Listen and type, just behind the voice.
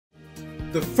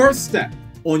The first step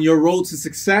on your road to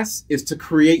success is to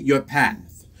create your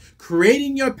path.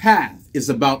 Creating your path is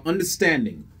about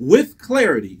understanding with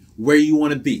clarity where you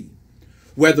want to be.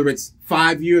 Whether it's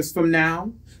 5 years from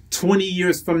now, 20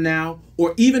 years from now,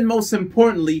 or even most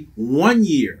importantly, 1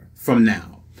 year from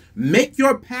now. Make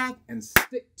your path and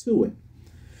stick to it.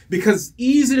 Because it's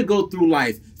easy to go through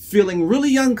life feeling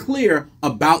really unclear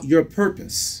about your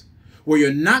purpose, where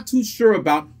you're not too sure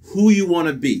about who you want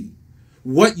to be,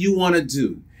 what you want to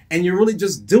do, and you're really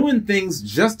just doing things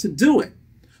just to do it.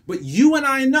 But you and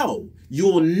I know you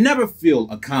will never feel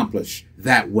accomplished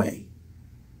that way.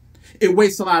 It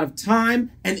wastes a lot of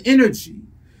time and energy.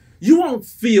 You won't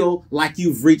feel like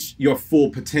you've reached your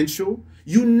full potential.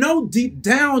 You know deep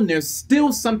down there's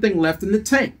still something left in the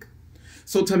tank.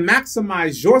 So to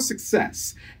maximize your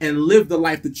success and live the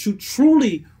life that you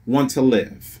truly want to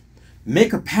live,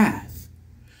 make a path.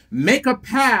 Make a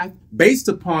path based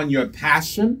upon your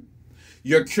passion,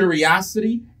 your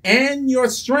curiosity, and your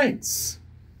strengths.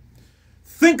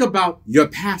 Think about your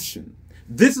passion.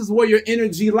 This is where your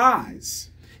energy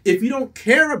lies. If you don't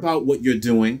care about what you're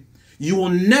doing, you will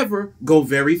never go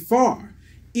very far,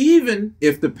 even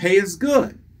if the pay is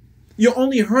good. You're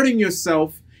only hurting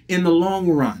yourself in the long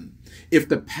run if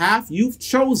the path you've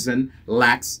chosen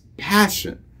lacks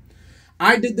passion.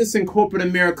 I did this in corporate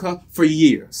America for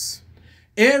years.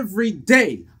 Every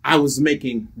day I was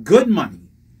making good money,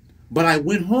 but I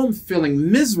went home feeling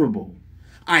miserable.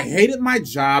 I hated my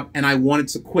job and I wanted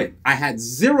to quit. I had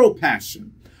zero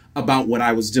passion about what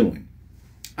I was doing.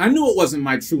 I knew it wasn't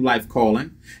my true life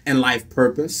calling and life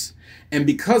purpose, and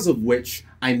because of which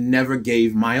I never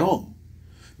gave my all.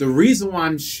 The reason why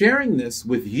I'm sharing this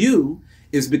with you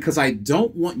is because I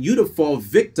don't want you to fall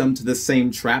victim to the same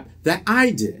trap that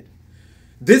I did.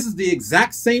 This is the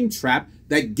exact same trap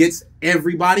that gets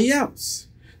everybody else.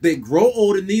 They grow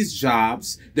old in these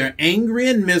jobs, they're angry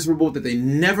and miserable that they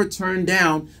never turn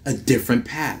down a different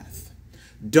path.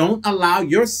 Don't allow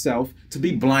yourself to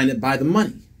be blinded by the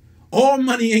money. All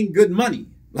money ain't good money,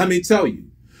 let me tell you.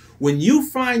 When you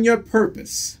find your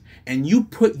purpose and you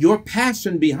put your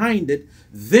passion behind it,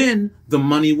 then the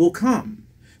money will come.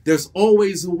 There's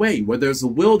always a way. Where there's a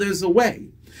will, there's a way.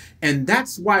 And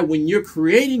that's why when you're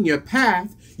creating your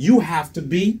path, you have to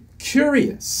be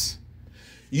curious.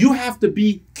 You have to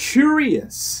be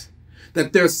curious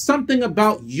that there's something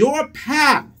about your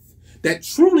path that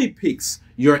truly piques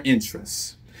your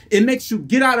interest. It makes you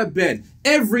get out of bed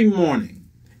every morning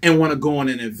and want to go on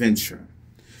an adventure.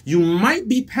 You might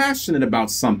be passionate about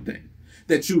something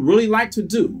that you really like to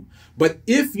do, but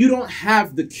if you don't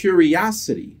have the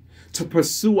curiosity to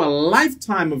pursue a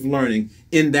lifetime of learning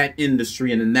in that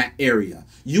industry and in that area,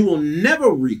 you will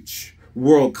never reach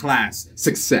world-class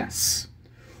success.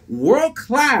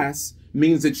 World-class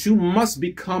means that you must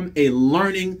become a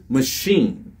learning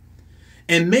machine.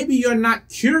 And maybe you're not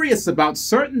curious about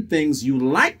certain things you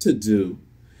like to do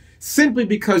simply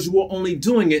because you are only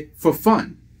doing it for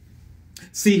fun.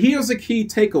 See, here's a key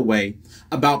takeaway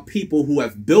about people who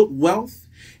have built wealth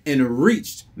and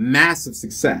reached massive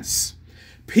success.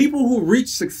 People who reach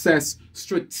success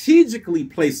strategically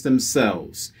place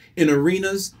themselves in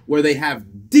arenas where they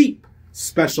have deep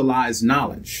specialized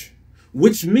knowledge,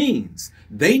 which means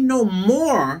they know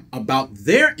more about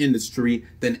their industry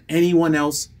than anyone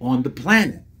else on the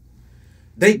planet.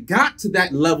 They got to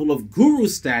that level of guru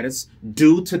status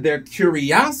due to their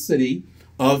curiosity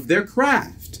of their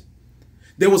craft.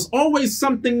 There was always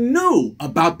something new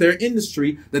about their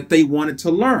industry that they wanted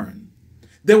to learn.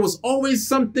 There was always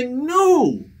something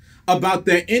new about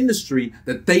their industry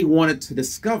that they wanted to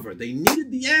discover. They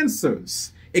needed the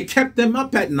answers. It kept them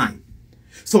up at night.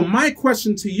 So my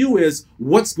question to you is,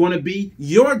 what's going to be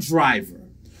your driver?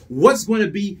 What's going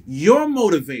to be your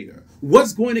motivator?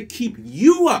 What's going to keep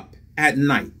you up at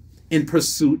night in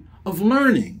pursuit of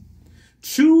learning?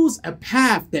 Choose a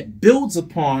path that builds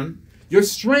upon your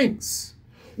strengths.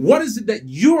 What is it that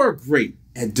you're great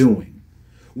at doing?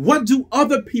 What do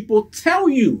other people tell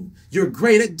you you're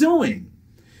great at doing?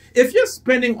 If you're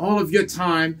spending all of your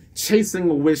time chasing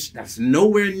a wish that's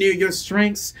nowhere near your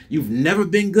strengths, you've never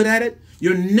been good at it,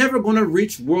 you're never going to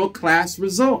reach world-class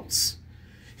results.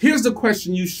 Here's the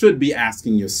question you should be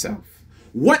asking yourself.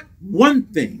 What one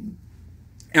thing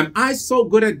am I so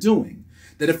good at doing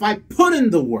that if I put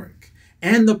in the work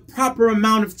and the proper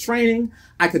amount of training,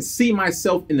 I could see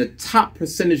myself in the top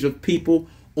percentage of people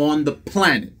on the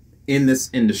planet in this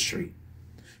industry?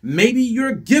 Maybe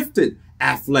you're gifted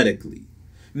athletically.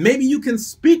 Maybe you can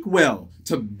speak well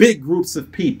to big groups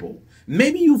of people.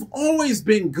 Maybe you've always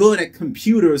been good at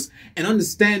computers and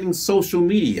understanding social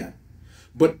media.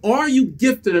 But are you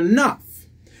gifted enough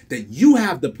that you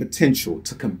have the potential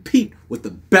to compete with the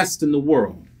best in the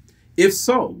world? If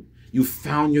so, you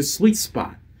found your sweet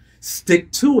spot.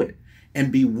 Stick to it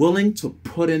and be willing to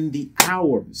put in the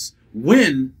hours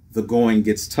when the going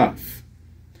gets tough.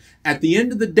 At the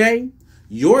end of the day,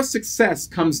 your success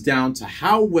comes down to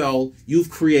how well you've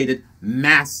created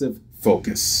massive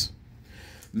focus.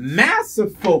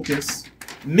 Massive focus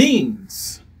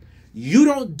means you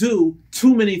don't do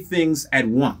too many things at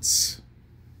once.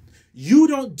 You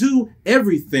don't do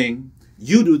everything,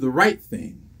 you do the right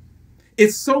thing.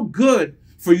 It's so good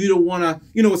for you to want to,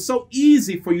 it's so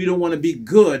easy for you to want to be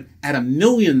good at a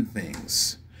million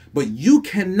things, but you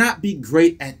cannot be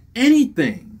great at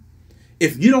anything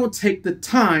if you don't take the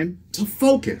time to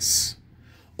focus.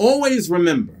 Always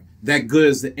remember that good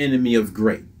is the enemy of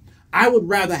great. I would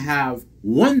rather have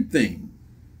one thing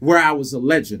where I was a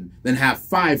legend than have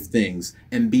 5 things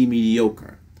and be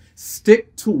mediocre.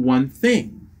 Stick to one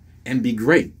thing and be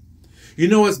great.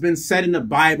 It's been said in the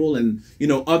Bible and,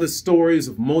 other stories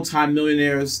of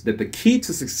multimillionaires that the key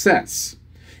to success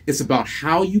is about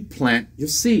how you plant your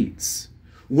seeds.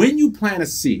 When you plant a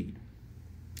seed,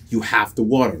 you have to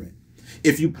water it.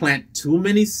 If you plant too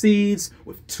many seeds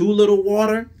with too little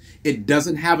water, it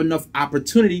doesn't have enough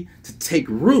opportunity to take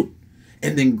root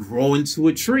and then grow into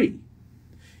a tree.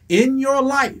 In your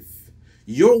life,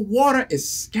 your water is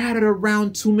scattered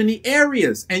around too many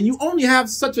areas and you only have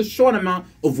such a short amount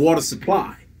of water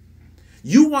supply.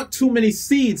 You want too many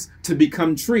seeds to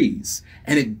become trees,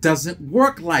 and it doesn't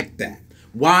work like that.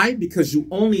 Why? Because you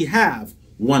only have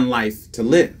one life to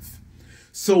live.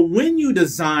 So when you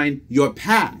design your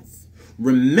path,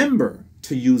 remember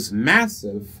to use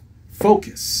massive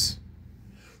focus.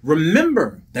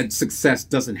 Remember that success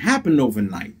doesn't happen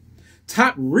overnight.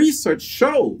 Top research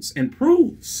shows and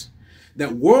proves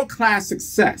that world-class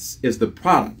success is the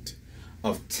product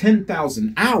of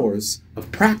 10,000 hours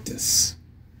of practice.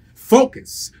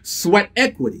 Focus, sweat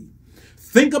equity.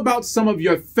 Think about some of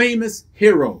your famous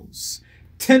heroes.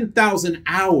 10,000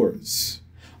 hours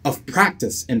of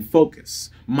practice and focus.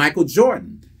 Michael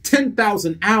Jordan,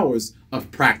 10,000 hours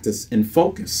of practice and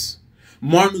focus.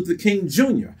 Martin Luther King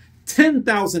Jr.,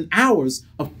 10,000 hours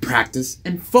of practice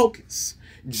and focus.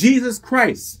 Jesus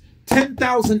Christ,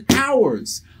 10,000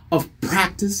 hours of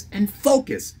practice and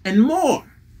focus, and more.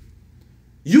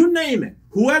 You name it.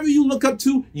 Whoever you look up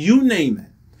to, you name it.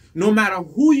 No matter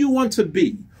who you want to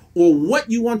be or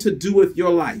what you want to do with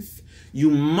your life, you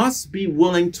must be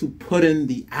willing to put in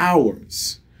the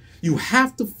hours. You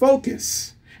have to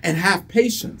focus and have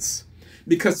patience,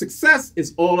 because success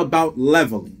is all about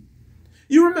leveling.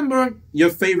 You remember your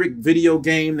favorite video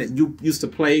game that you used to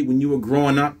play when you were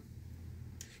growing up?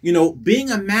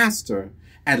 Being a master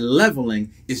at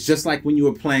leveling is just like when you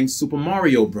were playing Super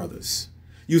Mario Brothers.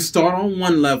 You start on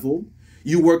one level,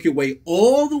 you work your way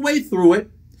all the way through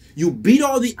it, you beat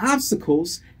all the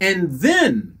obstacles, and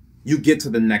then you get to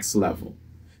the next level.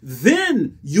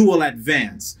 Then you will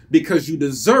advance because you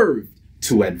deserve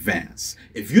to advance.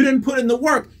 If you didn't put in the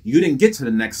work, you didn't get to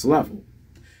the next level.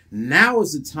 Now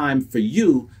is the time for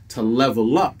you to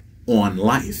level up on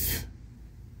life.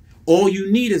 All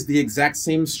you need is the exact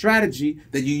same strategy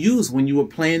that you used when you were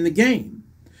playing the game.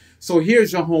 So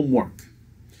here's your homework.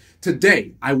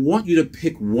 Today, I want you to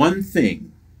pick one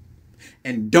thing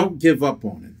and don't give up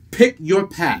on it. Pick your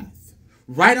path.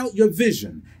 Write out your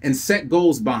vision and set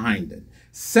goals behind it.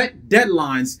 Set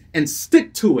deadlines and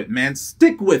stick to it, man.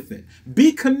 Stick with it.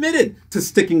 Be committed to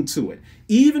sticking to it,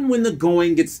 even when the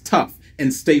going gets tough,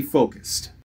 and stay focused.